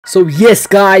So yes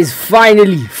guys,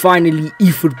 finally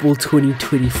eFootball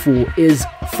 2024 is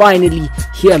finally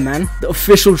here, man. The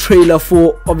official trailer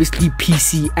for obviously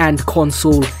PC and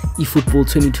console eFootball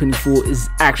 2024 is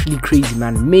actually crazy,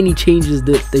 man. Many changes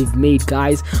that they've made,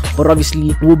 guys, but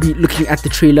obviously we'll be looking at the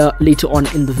trailer later on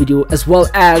in the video, as well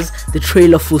as the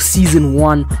trailer for season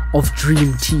 1 of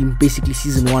Dream Team, basically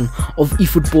season 1 of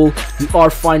eFootball. We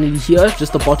are finally here,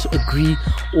 just about to agree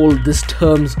all this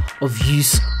terms of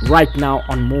use right now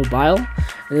on mobile,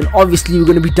 and then obviously we're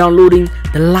going to be downloading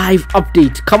the live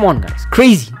update. Come on guys,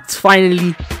 crazy, it's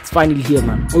finally here,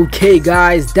 man. Okay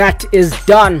guys, that is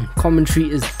done. Commentary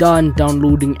is done,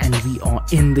 downloading, and we are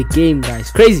in the game,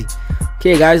 guys. Crazy.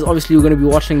 Okay guys, obviously we're going to be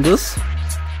watching this.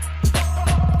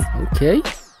 Okay,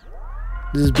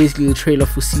 this is basically the trailer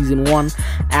for season 1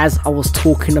 as I was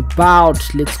talking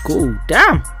about. Let's go.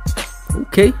 Damn.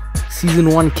 Okay, season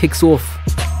 1 kicks off.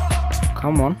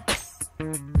 Come on.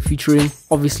 Featuring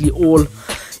obviously all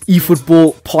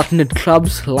eFootball partnered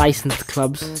clubs, licensed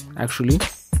clubs actually.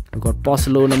 We've got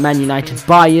Barcelona, Man United,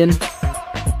 Bayern.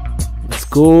 Let's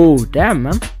go. Damn,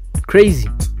 man. Crazy.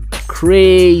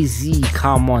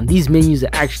 Come on. These menus are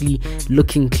actually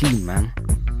looking clean, man.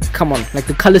 Come on. Like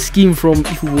the color scheme from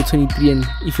eFootball 23 and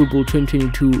eFootball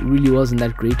 2022 really wasn't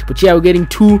that great. But yeah, we're getting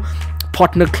 2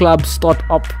 partner clubs start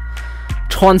up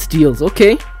chance deals.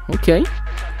 Okay.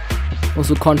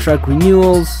 Also contract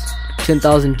renewals,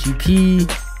 10,000 GP,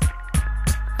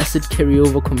 asset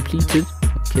carryover completed.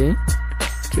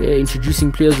 Okay, introducing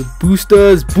players with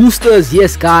boosters.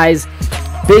 Yes guys,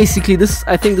 basically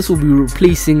I think this will be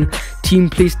replacing team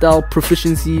playstyle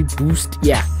proficiency boost.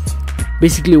 Yeah,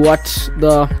 basically what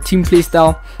the team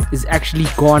playstyle is actually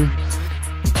gone.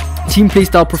 Team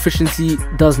playstyle proficiency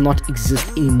does not exist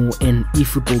anymore in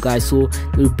eFootball, guys, so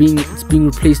it's being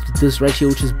replaced with this right here,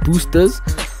 which is boosters,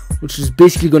 which is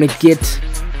basically going to get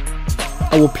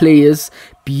our players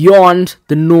beyond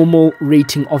the normal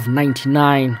rating of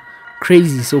 99.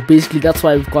 Crazy. So basically that's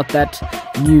why we've got that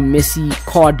new Messi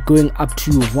card going up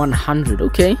to 100.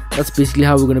 Okay, that's basically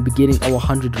how we're going to be getting our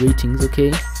 100 ratings.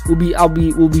 Okay, I'll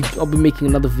be making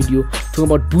another video talking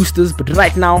about boosters, but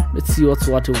right now let's see what's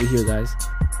what over here, guys.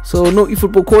 So no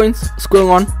eFootball coins. What's going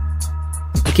on?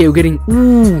 Okay, we're getting,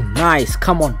 ooh, nice.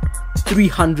 Come on,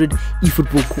 300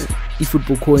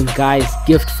 eFootball coins, guys.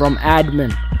 Gift from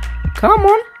admin. Come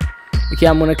on. Okay,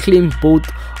 I'm gonna claim both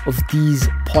of these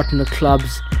partner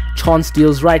clubs chance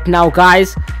deals right now,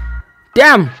 guys.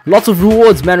 Damn, lots of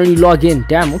rewards, man, when you log in.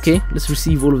 Damn. Okay, let's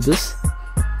receive all of this.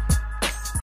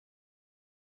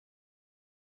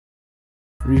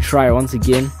 Retry once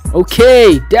again.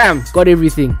 Okay, damn, got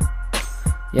everything.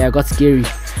 Yeah, I got scary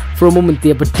for a moment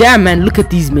there, but damn, man, look at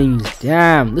these menus.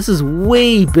 Damn, this is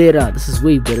way better.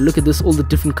 Look at this, all the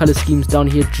different color schemes down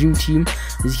here. Dream Team,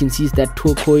 as you can see, is that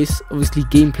turquoise. Obviously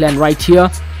game plan right here.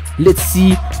 Let's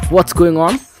see what's going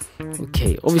on.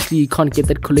 Okay, obviously you can't get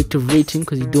that collective rating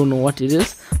because you don't know what it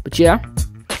is, but yeah,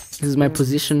 this is my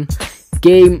position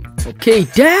game. Okay,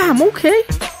 damn. Okay,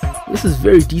 this is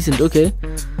very decent. Okay,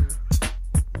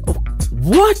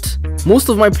 what? Most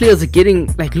of my players are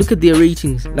getting, like, look at their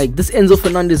ratings. Like this Enzo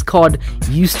Fernandez card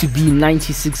used to be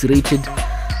 96 rated,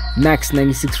 max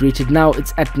 96 rated. Now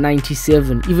it's at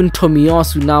 97. Even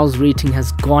Tomiyasu now's rating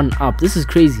has gone up. This is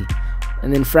crazy.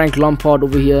 And then Frank Lampard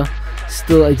over here,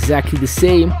 still exactly the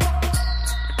same.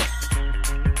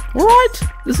 Alright,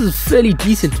 this is fairly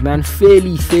decent, man.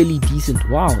 Fairly decent.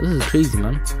 Wow, this is crazy,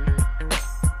 man.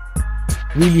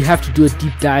 Really have to do a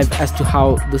deep dive as to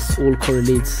how this all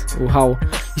correlates, or how,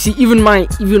 you see, even my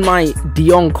De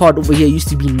Jong card over here used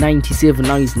to be 97,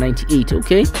 now he's 98.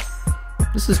 Okay,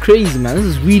 this is crazy, man. This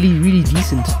is really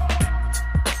decent.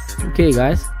 Okay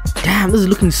guys, damn, this is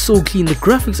looking so clean. The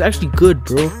graphics are actually good,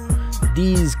 bro.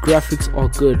 These graphics are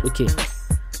good. Okay,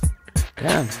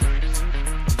 damn.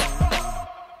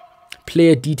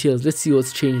 Player details, let's see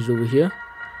what's changed over here.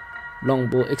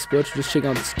 Long ball expert, just check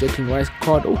out this Declan Rice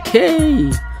card.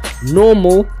 Okay,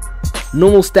 normal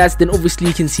stats. Then obviously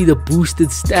you can see the boosted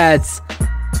stats.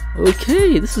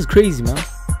 Okay, this is crazy, man.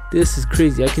 This is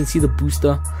crazy. I can see the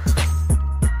booster.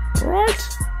 Alright,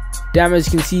 damn, as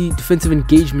you can see, defensive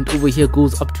engagement over here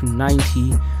goes up to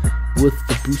 90 with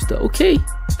the booster. Okay,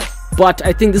 but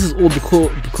I think this is all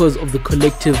because of the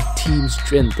collective team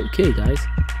strength. Okay guys,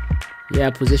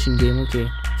 yeah, possession game. Okay,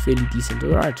 fairly decent.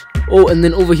 Alright. Oh, and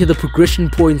then over here the progression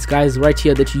points, guys, right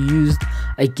here, that you used,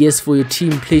 I guess, for your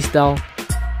team playstyle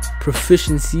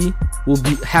proficiency will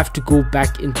have to go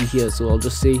back into here. So I'll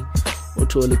just say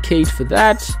auto allocate for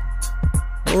that.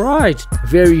 Alright,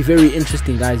 very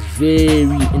interesting, guys. Very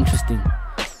interesting.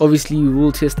 Obviously we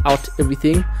will test out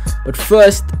everything, but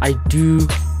first I do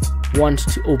want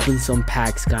to open some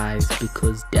packs, guys,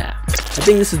 because damn. I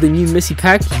think this is the new Messi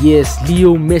pack. Yes,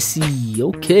 Leo Messi.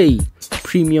 Okay,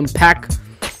 premium pack.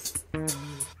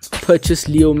 Purchase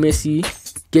Leo Messi.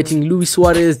 Getting Luis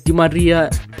Suarez, Di Maria,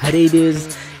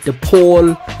 Paredes, De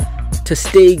Paul, Ter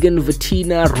Stegen,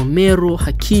 Vitina, Romero,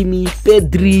 Hakimi,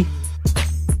 Pedri,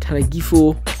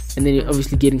 Taragifo, and then you're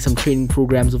obviously getting some training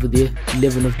programs over there.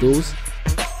 11 of those.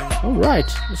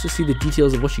 Alright, let's just see the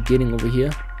details of what you're getting over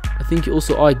here. I think you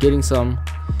also are getting some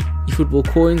eFootball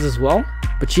coins as well.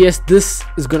 But yes, this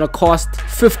is gonna cost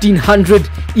 1500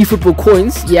 eFootball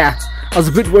coins. Yeah, I was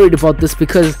a bit worried about this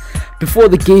because before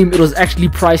the game it was actually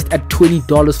priced at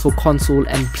 $20 for console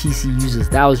and PC users.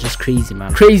 That was just crazy,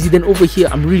 man. Crazy. Then over here,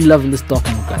 I'm really loving this stock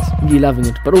mode, guys. Really loving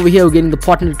it. But over here, we're getting the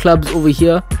partnered clubs over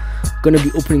here. Gonna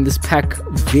be opening this pack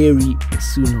very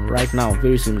soon, right now,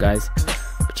 very soon, guys.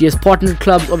 But yes, partnered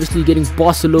clubs, obviously getting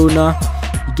Barcelona.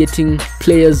 You're getting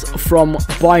players from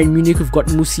Bayern Munich. We've got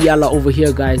Musiala over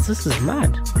here, guys. This is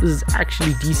mad. This is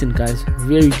actually decent, guys.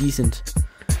 Very decent.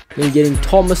 Then you're getting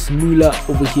Thomas Müller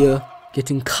over here.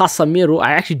 Getting Casemiro.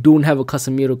 I actually don't have a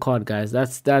Casemiro card, guys.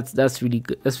 That's really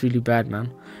good. That's really bad,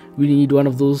 man. Really need one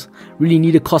of those. Really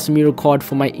need a Casemiro card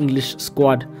for my English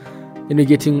squad. Then you're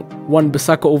getting one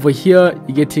Bissaka over here.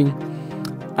 You're getting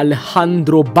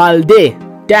Alejandro Balde.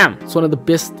 Damn, it's one of the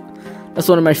best. That's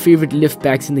one of my favorite left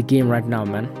backs in the game right now,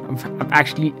 man. I've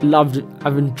actually loved it.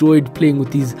 I've enjoyed playing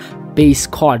with these base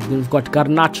cards. Then we've got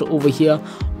Garnacho over here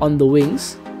on the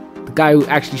wings. The guy who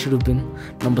actually should have been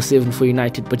number 7 for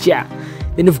United. But yeah,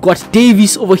 then we've got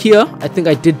Davies over here. I think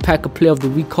I did pack a player of the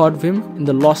week card of him in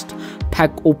the lost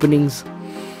pack openings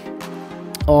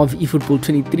of eFootball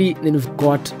 23. Then we've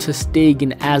got Ter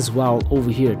Stegen as well over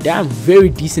here. Damn, very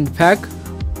decent pack.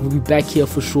 We'll be back here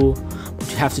for sure, but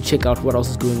you have to check out what else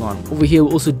is going on. Over here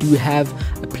we also do have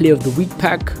a player of the week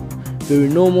pack. Very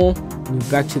normal. We'll be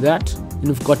back to that. Then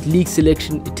we've got league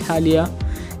selection Italia.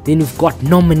 Then we've got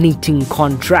nominating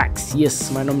contracts.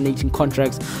 Yes, my nominating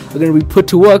contracts are going to be put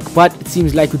to work, but it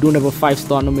seems like we don't have a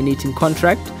 5-star nominating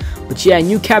contract. But yeah,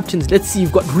 new captains. Let's see.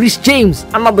 We've got Reece James.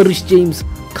 Another Reece James.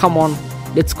 Come on.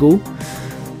 Let's go.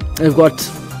 And we've got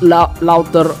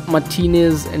Lautaro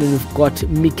Martinez. And then we've got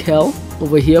Mikel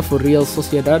over here for Real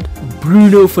Sociedad.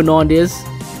 Bruno Fernandes.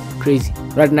 Crazy.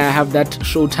 Right now I have that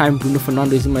Showtime Bruno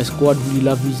Fernandes in my squad. Really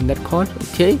love using that card.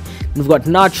 Okay. And we've got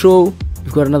Nacho.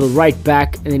 We've got another right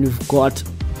back, and then we've got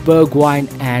Bergwijn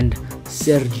and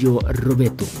Sergio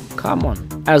Roberto. Come on.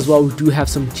 As well, we do have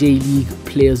some J-League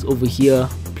players over here.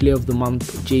 Player of the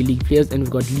month, J-League players. And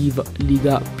we've got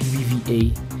Liga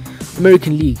BBVA.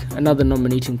 American League, another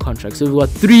nominating contract. So we've got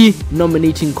 3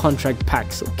 nominating contract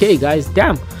packs. Okay, guys,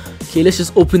 damn. Okay, let's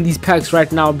just open these packs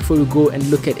right now before we go and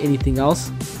look at anything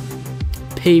else.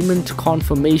 Payment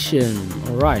confirmation.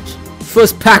 Alright.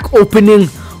 First pack opening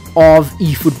of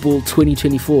eFootball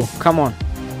 2024. Come on.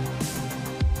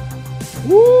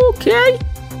 Okay,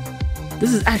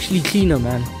 this is actually cleaner,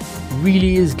 man.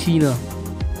 Really is cleaner.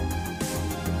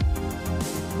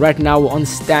 Right now we're on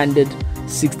standard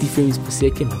 60 frames per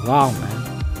second. Wow,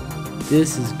 man,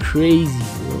 this is crazy,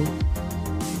 bro.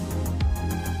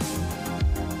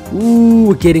 Ooh,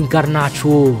 we're getting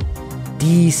Garnacho.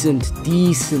 Decent.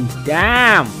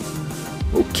 Damn.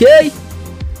 Okay,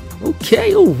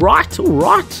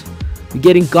 alright. We're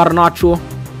getting Garnacho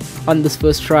on this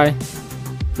first try.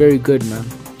 Very good, man.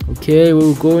 Okay, where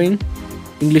we're going.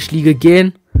 English League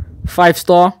again.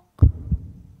 5-star.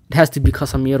 It has to be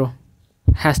Casemiro.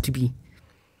 Has to be.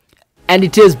 And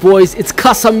it is, boys. It's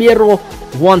Casemiro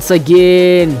once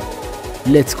again.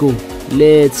 Let's go.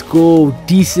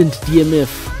 Decent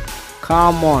DMF.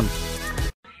 Come on.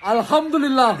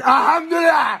 Alhamdulillah.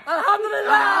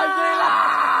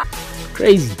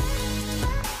 Crazy.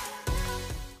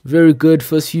 Very good.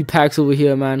 First few packs over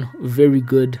here, man. Very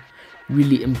good.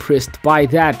 Really impressed by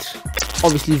that.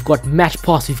 Obviously, we've got Match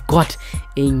Pass. We've got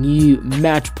a new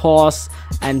Match Pass.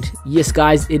 And yes,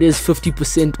 guys, it is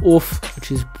 50% off,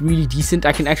 which is really decent.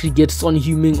 I can actually get Son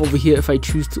Heung-min over here if I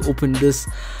choose to open this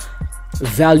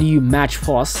value Match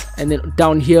Pass. And then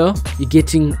down here, you're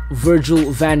getting Virgil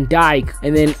van Dijk.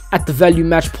 And then at the value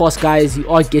Match Pass, guys, you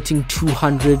are getting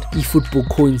 200 eFootball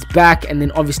coins back. And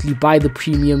then obviously by the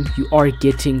premium, you are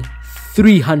getting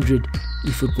 300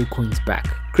 eFootball coins back.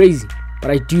 Crazy. But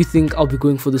I do think I'll be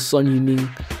going for the Son Heung-min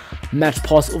Match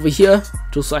Pass over here,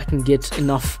 just so I can get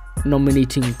enough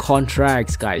nominating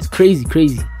contracts, guys. Crazy.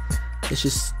 Let's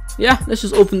just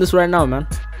open this right now, man.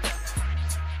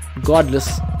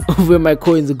 Regardless of where my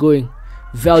coins are going.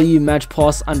 Value Match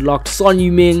Pass unlocked. Son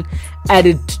Heung-min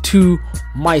added to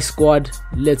my squad.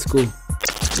 Let's go.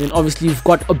 And obviously we've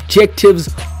got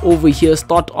objectives over here,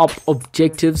 start up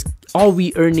objectives. Are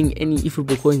we earning any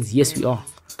eFootball coins? Yes, we are.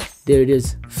 There it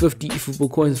is, 50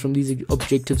 eFootball coins from these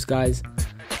objectives, guys.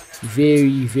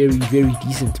 Very, very, very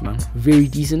decent, man. Very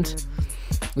decent.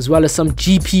 As well as some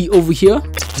GP over here.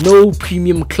 No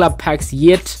premium club packs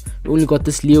yet. We only got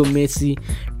this Leo Messi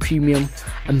premium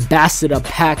ambassador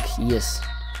pack. Yes.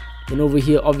 Then over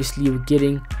here, obviously, we're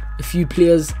getting a few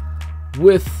players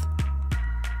with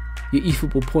your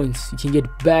eFootball points. You can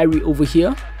get Barry over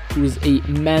here, who is a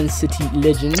Man City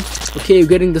legend. Okay, we're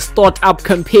getting the start up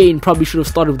campaign. Probably should have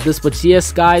started with this, but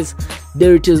yes, guys,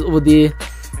 there it is over there.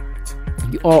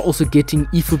 You are also getting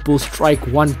eFootball Strike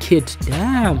 1 kit.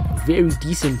 Damn, very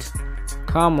decent.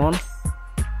 Come on.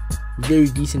 Very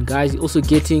decent, guys. You're also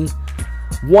getting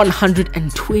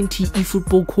 120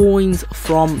 eFootball coins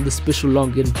from the special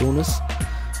login bonus.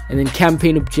 And then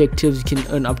campaign objectives, you can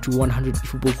earn up to 100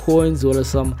 eFootball coins, as well as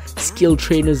some skill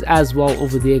trainers as well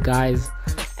over there, guys.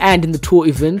 And in the tour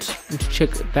event, you can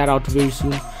check that out very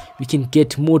soon. We can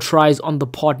get more tries on the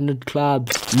partnered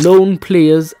clubs. Loan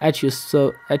players at your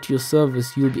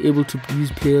service. You'll be able to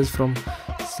use players from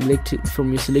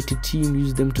your selected team.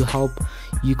 Use them to help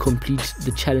you complete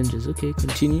the challenges. Okay,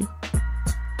 continue.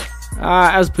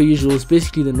 As per usual, it's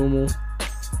basically the normal,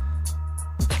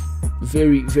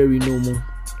 very, very normal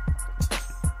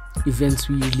events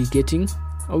we're usually getting.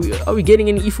 Are we getting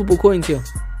any eFootball coins here?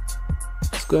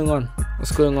 What's going on?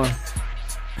 What's going on?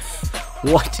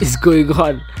 What is going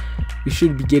on? We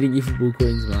should be getting eFootball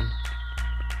coins, man.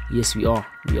 Yes, we are.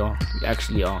 We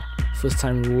actually are. First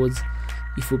time rewards,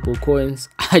 eFootball coins.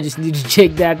 I just need to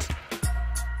check that.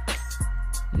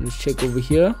 Let's check over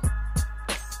here.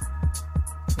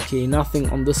 Okay, nothing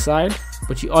on this side,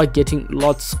 but you are getting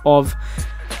lots of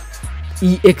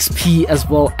EXP as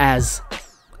well as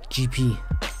GP.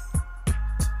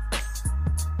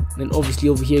 Then obviously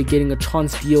over here, getting a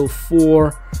chance deal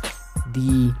for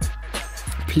the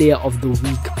player of the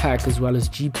week pack as well as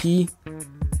GP.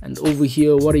 And over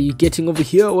here, what are you getting over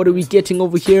here? What are we getting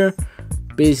over here?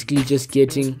 Basically just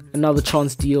getting another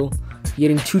chance deal,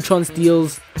 getting 2 chance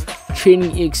deals,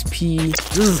 training EXP.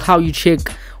 This is how you check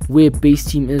where base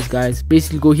team is, guys.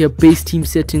 Basically go here, base team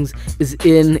settings is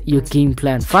in your game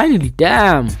plan. Finally,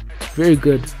 damn, very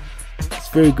good. It's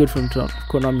very good from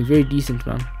Konami, very decent,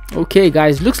 man. Okay,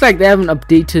 guys, looks like they haven't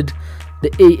updated the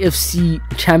AFC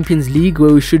Champions League,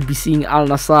 where we should be seeing Al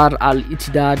Nassr, Al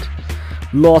Ittihad,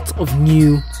 lots of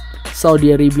new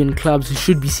Saudi Arabian clubs. We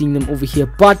should be seeing them over here,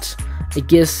 but I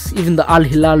guess even the Al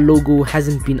Hilal logo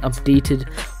hasn't been updated,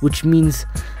 which means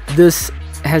this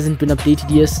hasn't been updated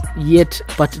yet,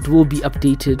 but it will be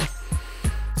updated.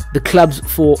 The clubs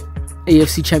for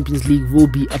AFC Champions League will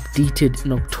be updated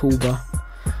in October,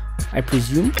 I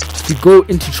presume. We go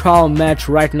into trial match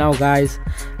right now, guys.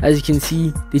 As you can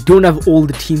see, they don't have all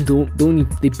the teams.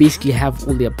 They basically have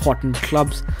all their partner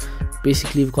clubs.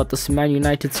 Basically, we've got this Man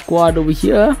United squad over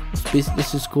here.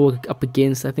 Let's just go up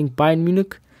against, I think, Bayern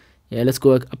Munich. Yeah, let's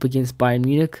go up against Bayern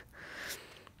Munich,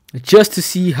 just to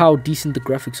see how decent the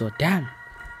graphics are. Damn,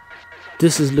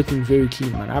 this is looking very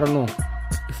clean, man. I don't know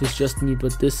if it's just me,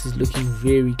 but this is looking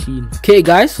very clean. Okay,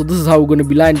 guys, so this is how we're going to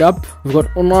be lined up. We've got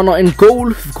Onana in goal.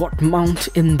 We've got Mount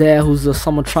in there, who's a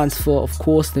summer transfer, of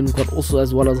course. Then we've got also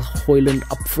as well as Højlund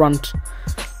up front.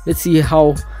 Let's see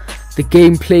how the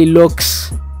gameplay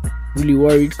looks. Really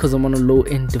worried because I'm on a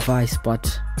low-end device,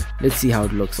 but let's see how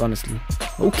it looks, honestly.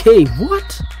 Okay,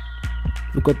 what?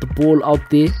 We've got the ball out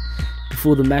there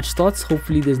before the match starts.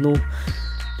 Hopefully there's no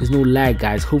lag,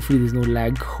 guys. Hopefully there's no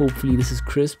lag. Hopefully this is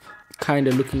crisp. Kind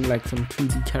of looking like some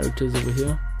 2D characters over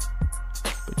here,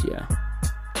 but yeah.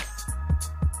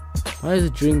 Why is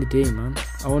it during the day, man?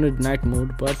 I wanted night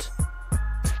mode, but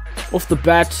off the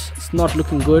bat it's not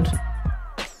looking good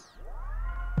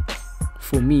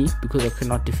for me because I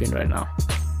cannot defend right now.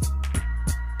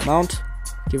 Mount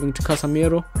giving to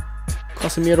Casemiro.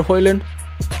 Højlund.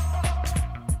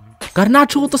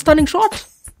 Garnacho with a stunning shot.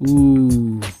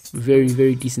 Ooh, very,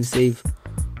 very decent save.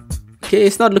 Okay,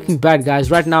 it's not looking bad,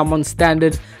 guys. Right now I'm on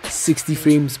standard 60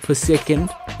 frames per second,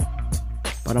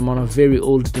 but I'm on a very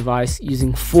old device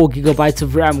using 4 GB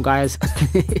of RAM, guys.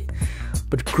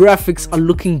 But graphics are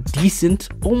looking decent,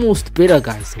 almost better,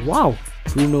 guys. Wow.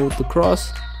 Bruno with the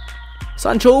cross.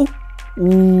 Sancho.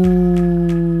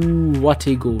 Ooh, what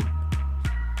a goal.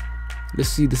 Let's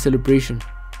see the celebration.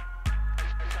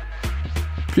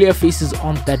 Player faces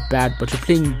aren't that bad, but you're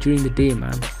playing during the day,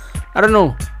 man. I don't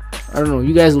know.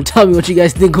 You guys will tell me what you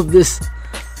guys think of this.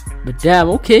 But damn,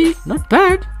 okay, not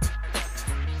bad.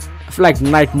 I feel like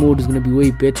night mode is going to be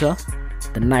way better.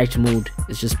 The night mode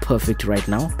is just perfect right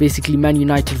now. Basically, Man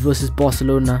United versus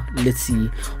Barcelona. Let's see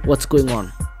what's going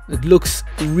on. It looks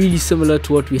really similar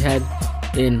to what we had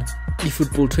in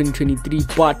eFootball 2023,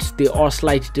 but there are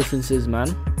slight differences,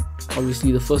 man.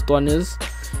 Obviously, the first one is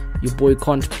your boy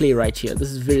can't play right here.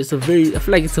 This is I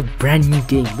feel like it's a brand new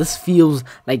game. This feels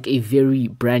like a very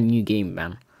brand new game,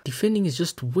 man. Defending is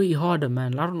just way harder,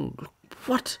 man. I don't know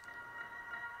what.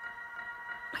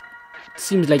 It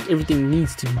seems like everything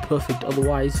needs to be perfect,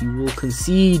 otherwise you will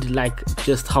concede, like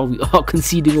just how we are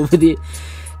conceding over there.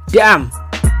 Damn.